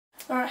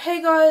Alright,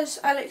 hey guys,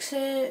 Alex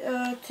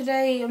here.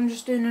 Today I'm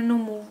just doing a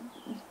normal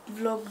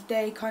vlog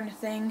day kind of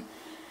thing.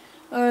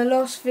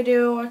 Last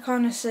video I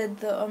kind of said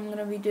that I'm going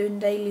to be doing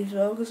daily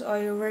vlogs.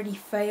 I already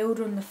failed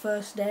on the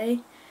first day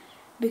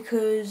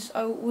because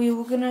we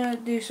were going to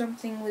do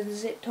something with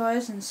zip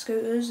ties and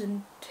scooters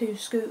and two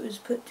scooters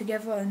put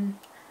together and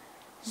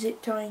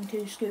zip tying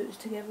two scooters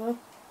together.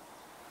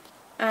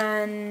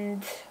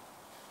 And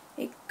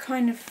it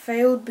kind of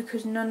failed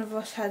because none of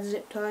us had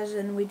zip ties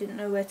and we didn't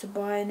know where to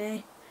buy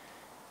any.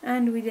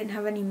 And we didn't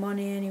have any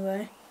money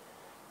anyway.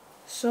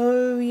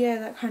 So yeah,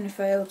 that kind of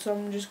failed, so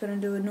I'm just going to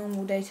do a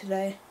normal day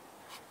today.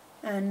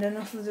 And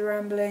enough of the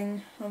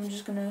rambling, I'm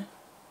just going to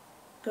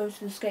go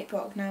to the skate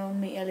park now and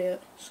meet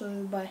Elliot.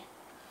 So bye.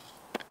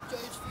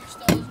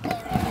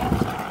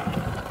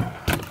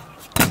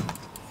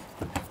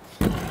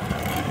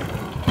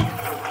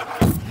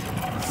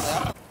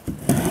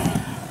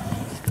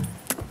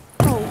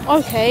 Oh,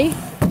 okay.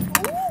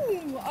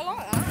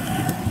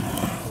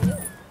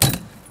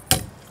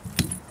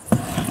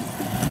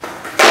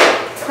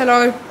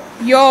 Hello,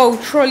 yo,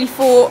 trolley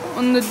fort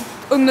on the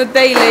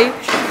daily.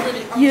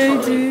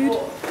 Yeah, dude.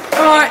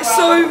 Alright,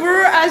 so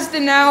we're at Asda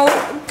now,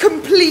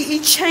 completely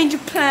change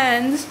of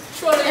plans,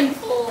 and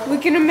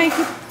we're gonna make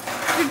a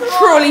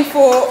trolley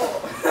fort.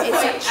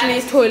 It's actually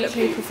a toilet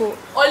paper fort.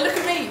 Oh, look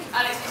at me,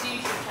 Alex's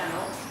YouTube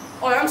channel.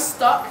 Oh, I'm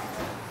stuck.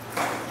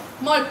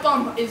 My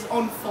bum is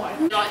on fire.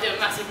 You like do a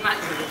massive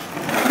manual?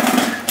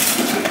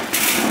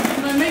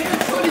 No, make the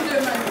trolley do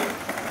a manual.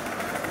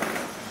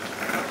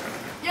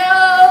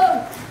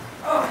 Yo!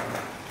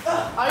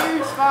 Are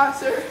you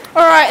faster?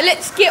 Alright,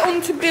 let's get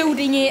on to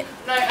building it.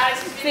 No,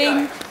 Alex's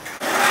thing.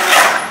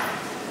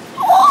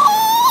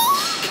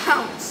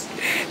 Counts.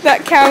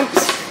 That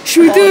counts.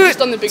 Should we do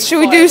it? Should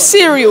we do a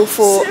cereal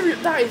fort?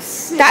 That is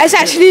sick. That is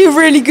actually a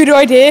really good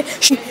idea.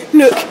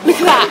 Look at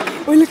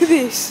that. Oh, look at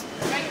this.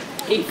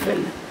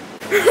 Ethan.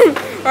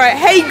 Right,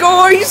 hey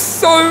guys.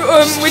 So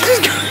we're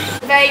just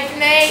going. Vape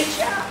me.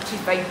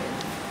 She's vaping.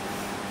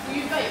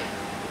 You vape?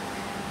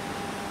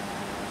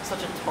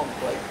 Such a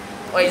tomboy.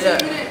 Wait,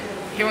 look.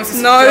 He wants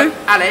to no.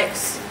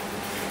 Alex,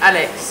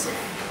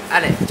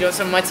 do you want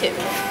some of my tip?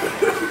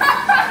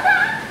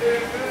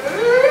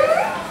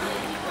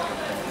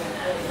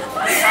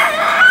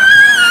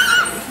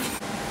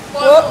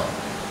 What?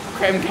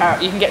 Creme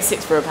caramel. You can get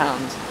 6 for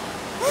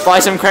 £1. Buy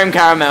some creme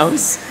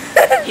caramels.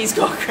 He's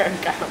got creme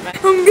caramel.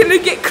 I'm gonna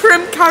get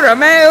creme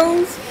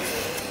caramels.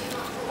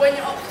 When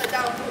you're upside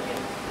down talking.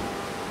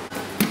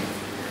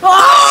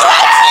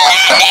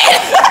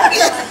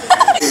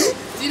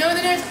 Do you know where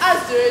the nearest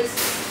Asda is?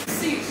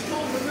 See,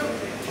 store the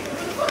milkshake.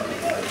 Where the fuck did it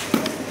go?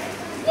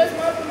 Where's my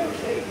other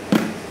milkshake?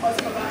 Oh,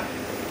 it's not back.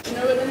 Do you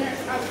know where the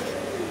nearest Asda is?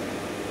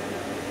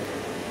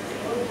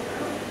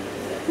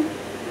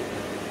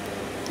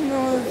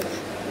 No.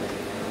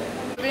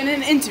 Been in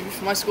an interview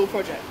for my school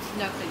project.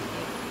 No, thank you.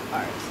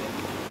 Alright,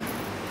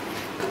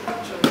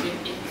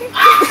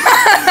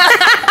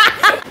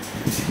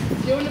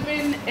 do you want to be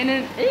in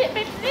an...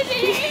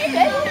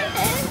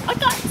 I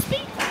can't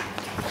speak.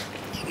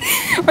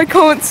 I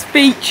can't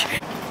speech.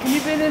 Have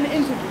you been in an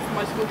interview for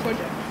my school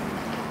project?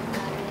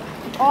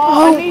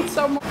 Oh, I need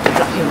someone.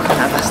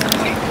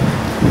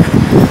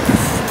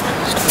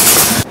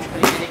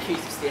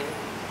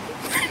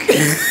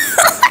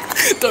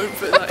 Don't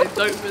put that in.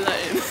 Don't put that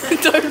in.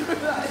 Don't put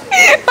that in.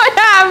 I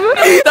am.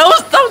 That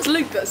was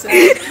Luke that said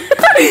it.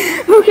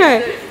 Okay.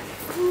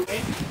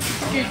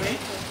 Excuse me.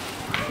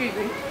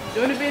 Do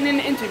you want to be in an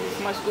interview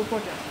for my school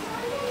project?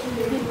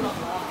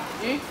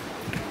 You?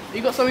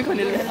 You got something on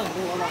your lip?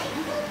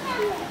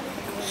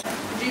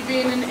 Would you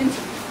be in an interview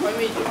for my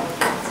media?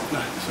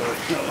 No, sorry.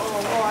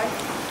 Oh, why?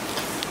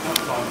 Not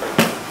fine.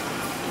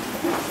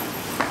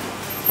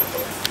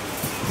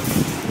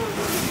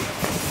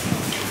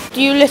 Do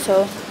you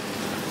little?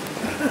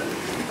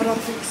 I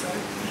don't think so.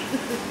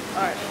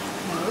 Alright.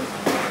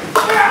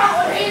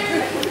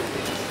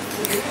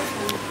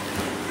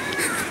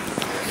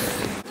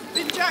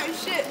 Been chatting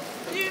shit.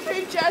 You've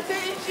been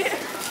chatting shit.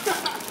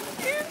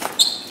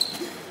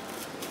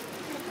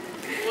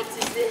 What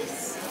is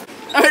this?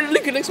 Oh,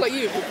 look, it looks like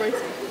you with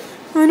braces.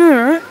 I know,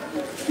 right?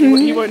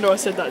 You won't know I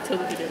said that until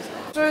the videos.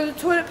 So the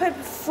toilet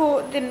paper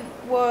fort didn't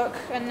work,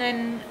 and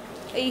then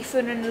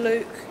Ethan and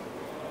Luke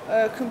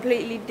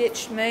completely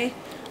ditched me.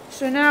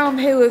 So now I'm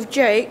here with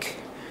Jake,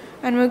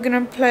 and we're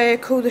gonna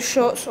call the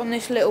shots on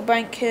this little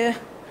bank here,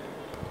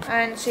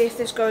 and see if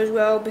this goes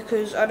well,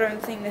 because I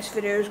don't think this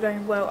video is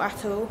going well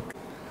at all.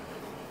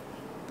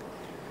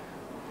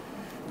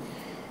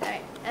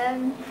 Alright,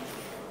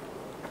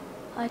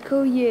 I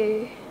call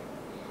you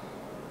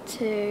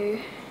to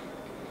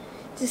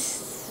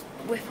just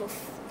whip off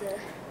that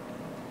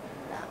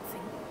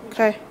thing.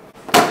 Okay.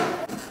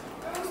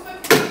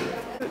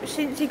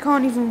 Since he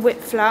can't even whip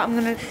flat, I'm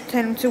gonna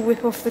tell him to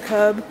whip off the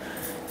curb,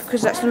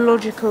 because that's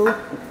logical.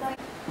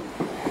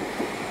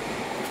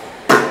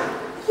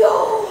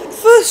 Yo!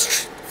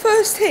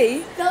 First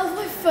tee? That was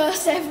my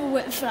first ever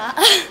whip flat.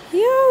 Yo,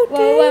 dude.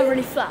 Well, it weren't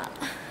really flat.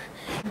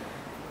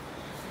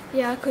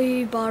 Yeah, I call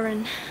you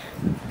Byron.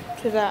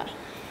 To that.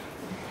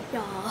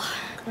 Yeah.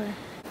 Okay.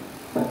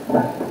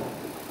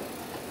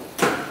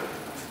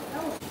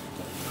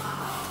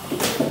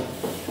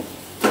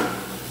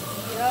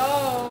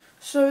 Yo.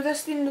 So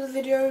that's the end of the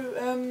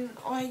video.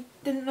 I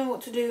didn't know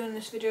what to do in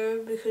this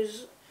video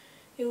because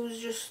it was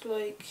just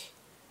like,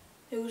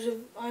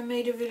 I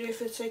made a video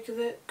for the sake of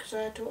it because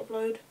I had to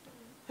upload.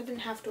 I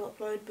didn't have to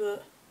upload,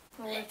 but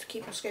I wanted to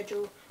keep my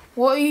schedule.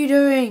 What are you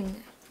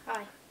doing?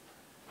 Hi.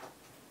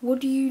 What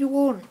do you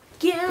want?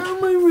 Get out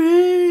of my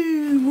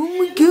room! Oh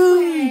my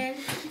god!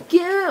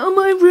 Get out of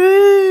my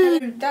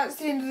room! That's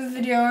the end of the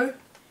video.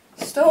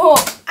 Stop!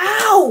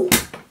 Ow!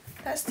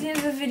 That's the end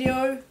of the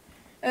video.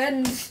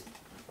 And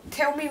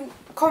tell me,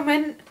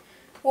 comment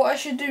what I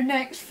should do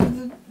next for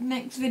the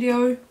next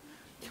video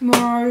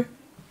tomorrow.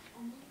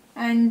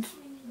 And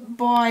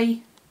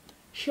bye.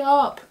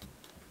 Sharp.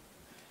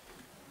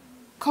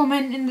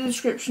 Comment in the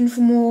description for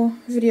more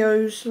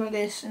videos like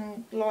this,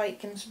 and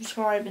like and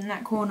subscribe in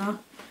that corner.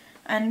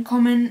 And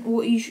comment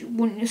what you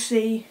want to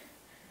see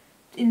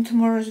in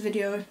tomorrow's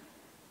video.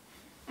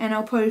 And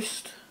I'll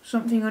post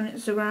something on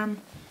Instagram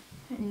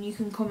and you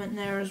can comment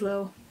there as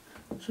well.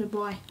 So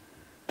bye.